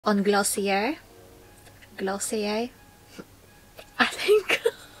on Glossier, I think.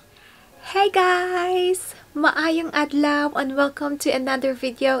 Hey guys! Maayong adlaw and welcome to another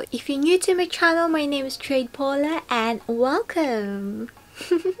video. If you're new to my channel, my name is Jade Paula and welcome!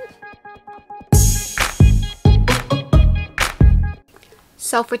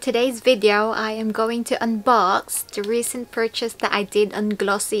 So for today's video, I am going to unbox the recent purchase that I did on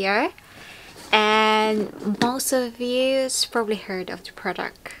Glossier. And most of you probably heard of the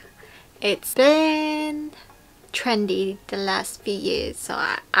product. It's been trendy the last few years, so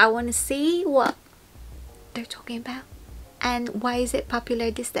I want to see what they're talking about and why is it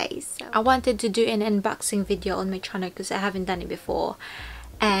popular these days. So I wanted to do an unboxing video on my channel because I haven't done it before,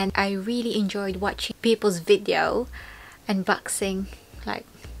 and I really enjoyed watching people's video unboxing like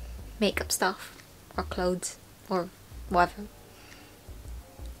makeup stuff or clothes or whatever.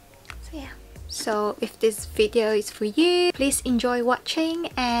 So yeah. So if this video is for you, please enjoy watching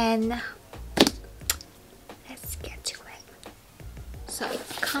and let's get to it. So it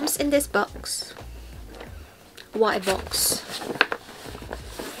comes in this box, white box.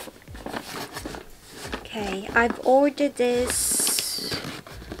 Okay, I've ordered this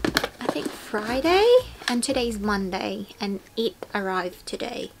I think Friday and today is Monday and it arrived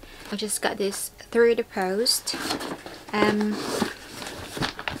today. I just got this through the post.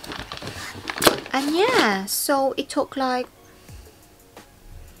 And yeah, so it took like,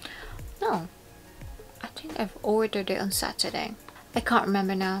 no, I think I've ordered it on Saturday. I can't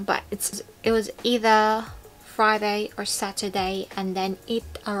remember now, but it was either Friday or Saturday, and then it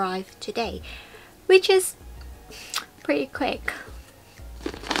arrived today, which is pretty quick.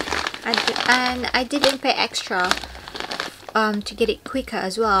 And I didn't pay extra to get it quicker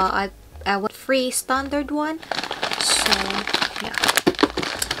as well. I want free standard one, so yeah.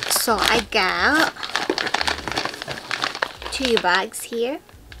 So I got 2 bags here.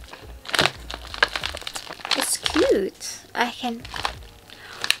 It's cute.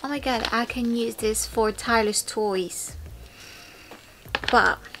 Oh my god, I can use this for Tyler's toys.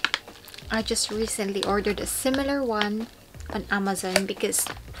 But I just recently ordered a similar one on Amazon because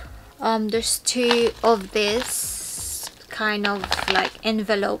there's 2 of this kind of like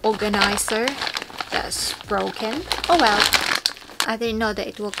envelope organizer that's broken. Oh well. I didn't know that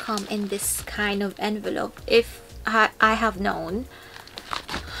it will come in this kind of envelope. If I have known,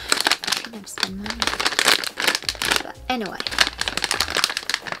 I should have spent money. But anyway,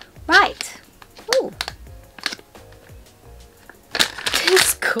 right. Oh, this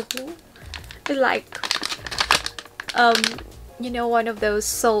is cool. It's like you know, one of those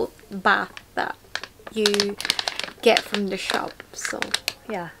salt bath that you get from the shop. So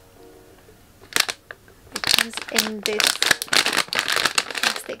yeah, it comes in this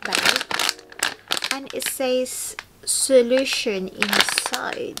bag and it says solution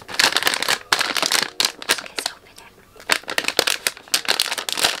inside. Let's open it.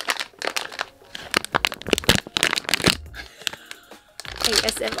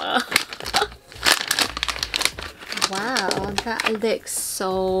 ASMR. Wow, that looks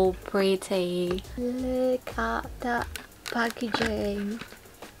so pretty. Look at that packaging.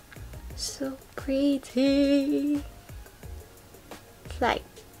 So pretty. It's like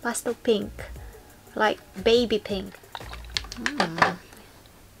pastel pink, like baby pink.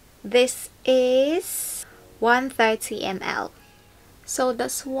 This is 130 ml. So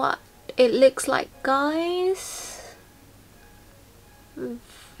that's what it looks like, guys.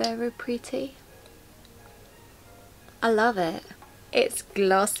 Very pretty. I love it. It's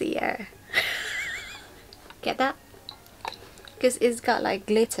Glossier. Get that? Because it's got like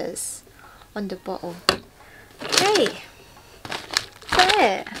glitters on the bottle. Okay.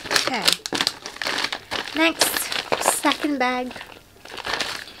 Okay, next, second bag.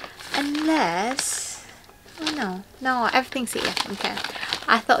 Unless, oh no, everything's here. Okay,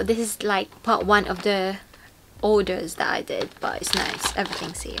 I thought this is like part 1 of the orders that I did, but it's nice,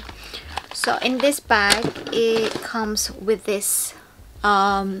 everything's here. So in this bag it comes with this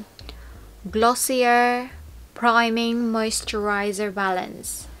Glossier Priming Moisturiser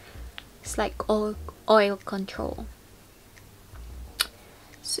Balance. It's like oil control.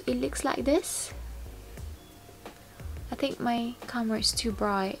 So it looks like this. I think my camera is too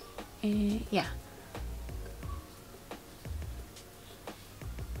bright. Yeah.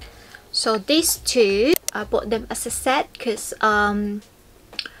 So these 2, I bought them as a set because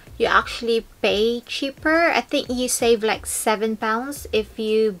you actually pay cheaper. I think you save like £7 if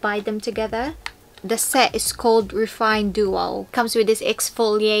you buy them together. The set is called Refine Duo. Comes with this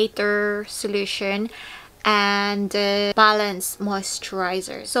exfoliator solution and the Balance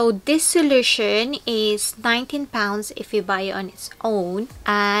Moisturiser. So this solution is £19 if you buy it on its own,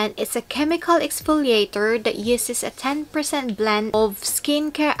 and it's a chemical exfoliator that uses a 10% blend of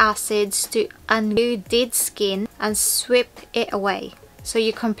skincare acids to unglue dead skin and sweep it away, so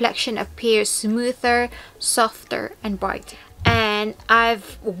your complexion appears smoother, softer and bright. And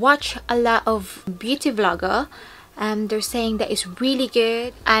I've watched a lot of beauty vlogger, they're saying that it's really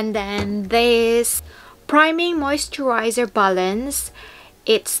good. And then this Priming Moisturiser Balance,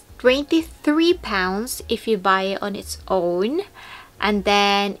 it's £23 if you buy it on its own, and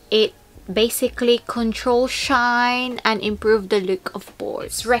then it basically controls shine and improve the look of pores.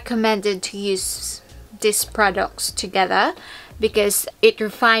 It's recommended to use these products together because it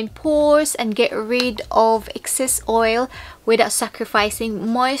refines pores and get rid of excess oil without sacrificing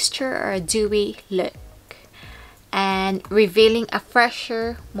moisture or a dewy look, and revealing a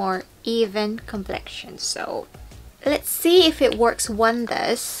fresher, more even complexion. So let's see if it works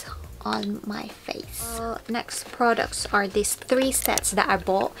wonders on my face. Next products are these 3 sets that I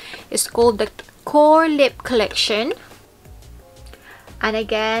bought. It's called the Core Lip Collection, and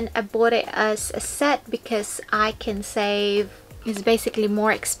again I bought it as a set because I can save. It's basically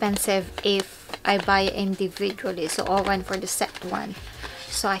more expensive if I buy it individually, so I went for the set one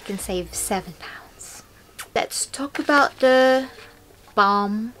so I can save £7. Let's talk about the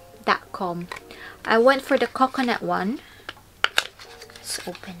Balm.com. I went for the coconut one. Let's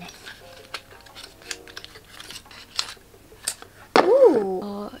open it.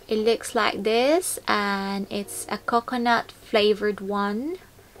 Ooh, it looks like this, and it's a coconut flavored one.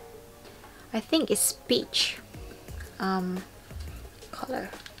 I think it's peach color.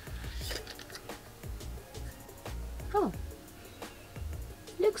 Oh,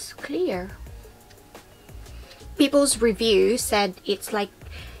 looks clear. People's review said it's not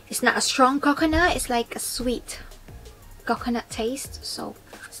a strong coconut, it's like a sweet coconut taste, so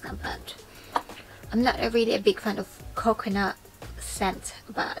it's not bad. I'm not really a big fan of coconut scent,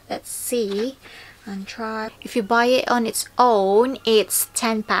 but let's see and try. If you buy it on its own, it's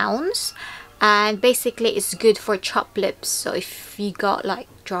 £10, and basically it's good for chapped lips, so if you got like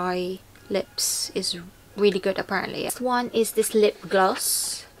dry lips, it's really good apparently. This one is this lip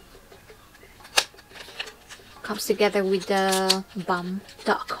gloss. Comes together with the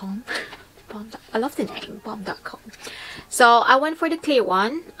Balm.com. I love the name, Balm.com. So I went for the clear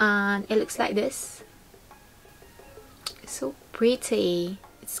one, and it looks like this. It's so pretty.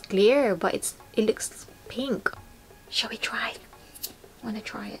 It's clear, but it looks pink. Shall we try? I want to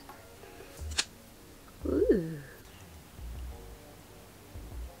try it. Ooh.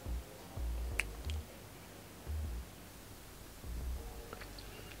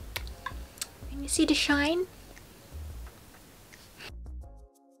 Can you see the shine?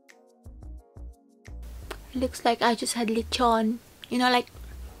 It looks like I just had lechon, you know, like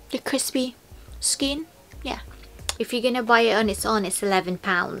the crispy skin. Yeah, if you're gonna buy it on its own, it's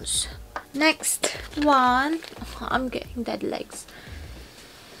 £11. Next one, I'm getting dead legs.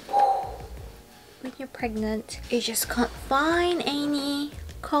 When you're pregnant, you just can't find any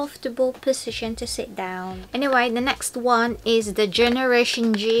comfortable position to sit down. Anyway, the next one is the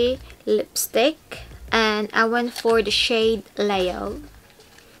Generation G lipstick, and I went for the shade Leo.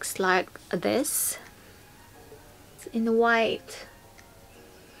 Looks like this. It's in the white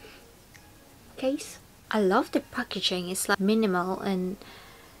case. I love the packaging. It's like minimal and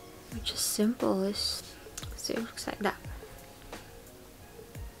just simple. So it looks like that.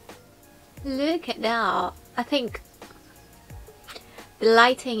 Look at that. I think the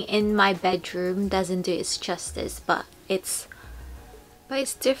lighting in my bedroom doesn't do its justice, but it's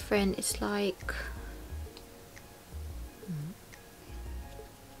different. It's like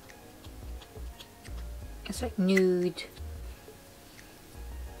nude.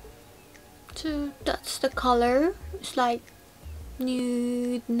 So that's the color. It's like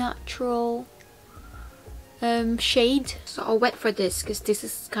nude, natural shade. So I went for this because this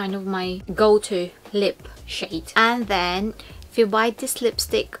is kind of my go-to lip shade. And then if you buy this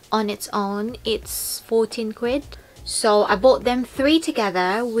lipstick on its own, it's 14 quid. So I bought them 3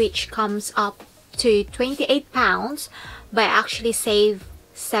 together, which comes up to £28, but I actually saved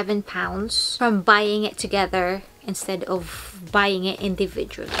 £7 from buying it together instead of buying it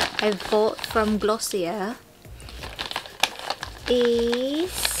individually. I bought from Glossier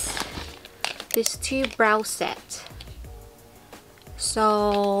is this 2 brow set.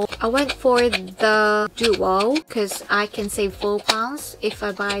 So I went for the duo because I can save £4 if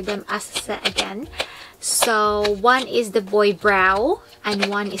I buy them as a set again. So one is the boy brow and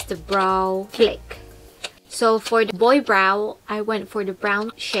one is the brow flick. So for the boy brow, I went for the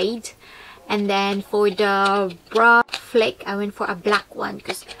brown shade, And then for the brow flick, I went for a black one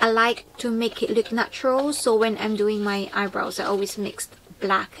because I like to make it look natural. So when I'm doing my eyebrows, I always mix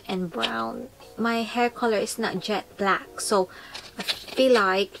black and brown. My hair color is not jet black, so I feel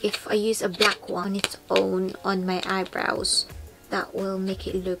like if I use a black one on its own on my eyebrows, that will make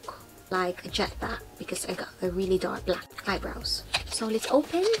it look like a jet black because I got a really dark black eyebrows. So let's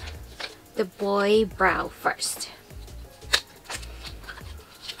open the boy brow first.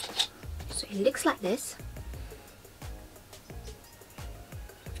 So it looks like this.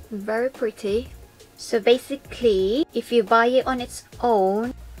 Very pretty. So basically, if you buy it on its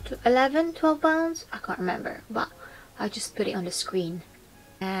own, to 11-12 pounds, I can't remember, but I'll just put it on the screen.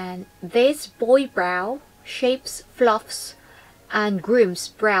 And this boy brow shapes, fluffs, and grooms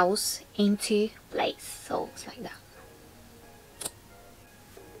brows into place. So it's like that.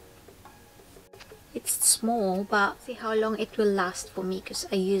 It's small, but see how long it will last for me because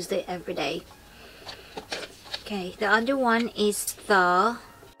I used it every day. Okay, the other one is the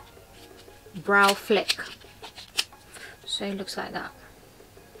brow flick. So it looks like that.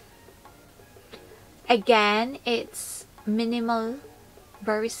 Again, it's minimal,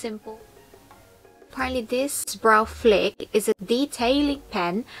 very simple. Apparently this brow flick is a detailing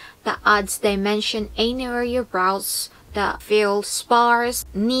pen that adds dimension anywhere your brows that feel sparse,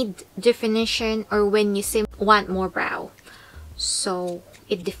 need definition, or when you simply want more brow. So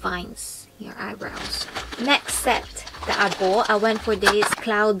it defines your eyebrows. Next set that I bought, I went for this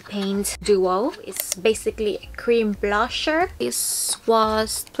Cloud Paint Duo. It's basically a cream blusher. This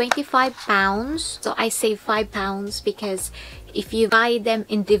was £25, so I saved £5 because if you buy them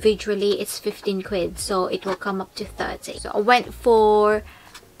individually, it's 15 quid, so it will come up to 30. So I went for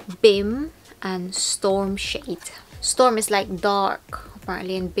Beam and Storm shade. Storm is like dark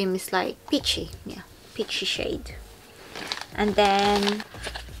apparently, and Beam is like peachy. Yeah, peachy shade. And then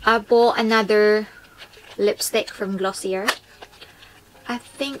I bought another lipstick from Glossier. I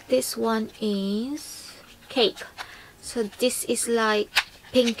think this one is Cake. So this is like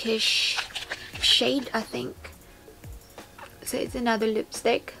pinkish shade, I think. So it's another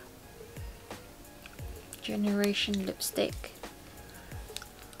lipstick. Generation lipstick.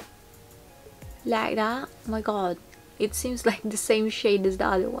 Like that. Oh my god. It seems like the same shade as the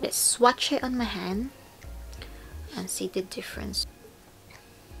other one. Let's swatch it on my hand and see the difference.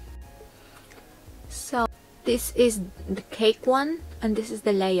 So this is the Cake one and this is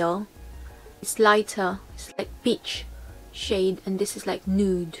the Leo. It's lighter. It's like peach shade, and this is like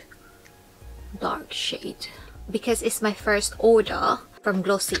nude dark shade. Because it's my first order from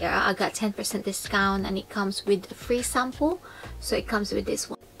Glossier, I got 10% discount and it comes with a free sample. So it comes with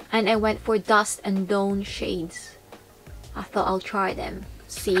this one. And I went for Dust and Dawn shades. I thought I'll try them,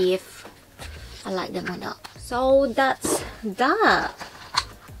 see if I like them or not. So that's that.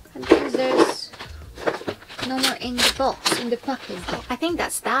 And then there's no more in the box, in the package. I think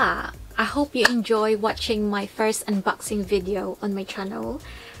that's that. I hope you enjoy watching my first unboxing video on my channel.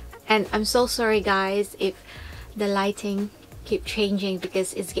 And I'm so sorry guys if the lighting keep changing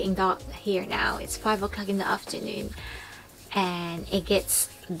because it's getting dark here now. It's 5 o'clock in the afternoon and it gets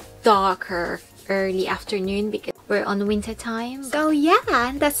darker early afternoon because we're on winter time. So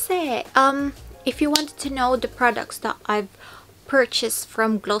yeah, that's it. If you wanted to know the products that I've purchased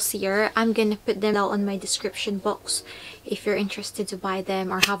from Glossier, I'm gonna put them down on my description box if you're interested to buy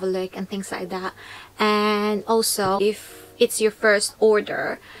them or have a look and things like that. And also, if it's your first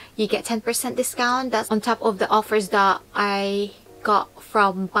order, you get 10% discount. That's on top of the offers that I got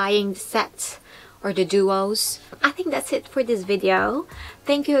from buying the set or the duos. I think that's it for this video.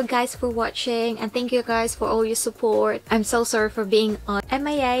 Thank you guys for watching and thank you guys for all your support. I'm so sorry for being on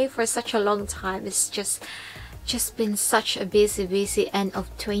MIA for such a long time. It's just been such a busy end of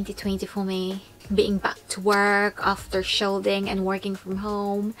 2020 for me. Being back to work after shielding and working from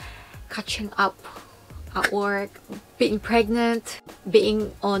home, catching up at work, being pregnant,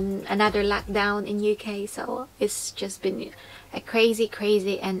 being on another lockdown in UK. So it's just been a crazy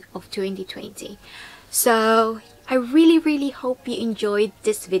end of 2020. So I really hope you enjoyed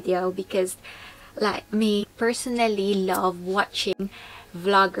this video because like me personally love watching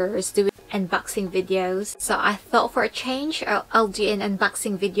vloggers doing unboxing videos. So I thought for a change I'll do an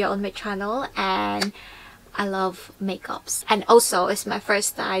unboxing video on my channel. And I love makeups, and also it's my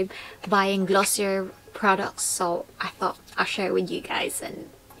first time buying Glossier products, so I thought I'll share with you guys. And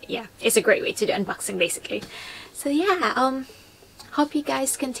yeah, it's a great way to do unboxing basically. So yeah, hope you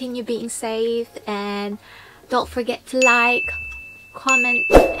guys continue being safe and don't forget to like,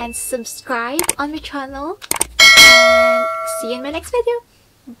 comment and subscribe on my channel, and see you in my next video.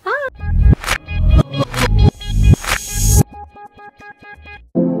 Bye.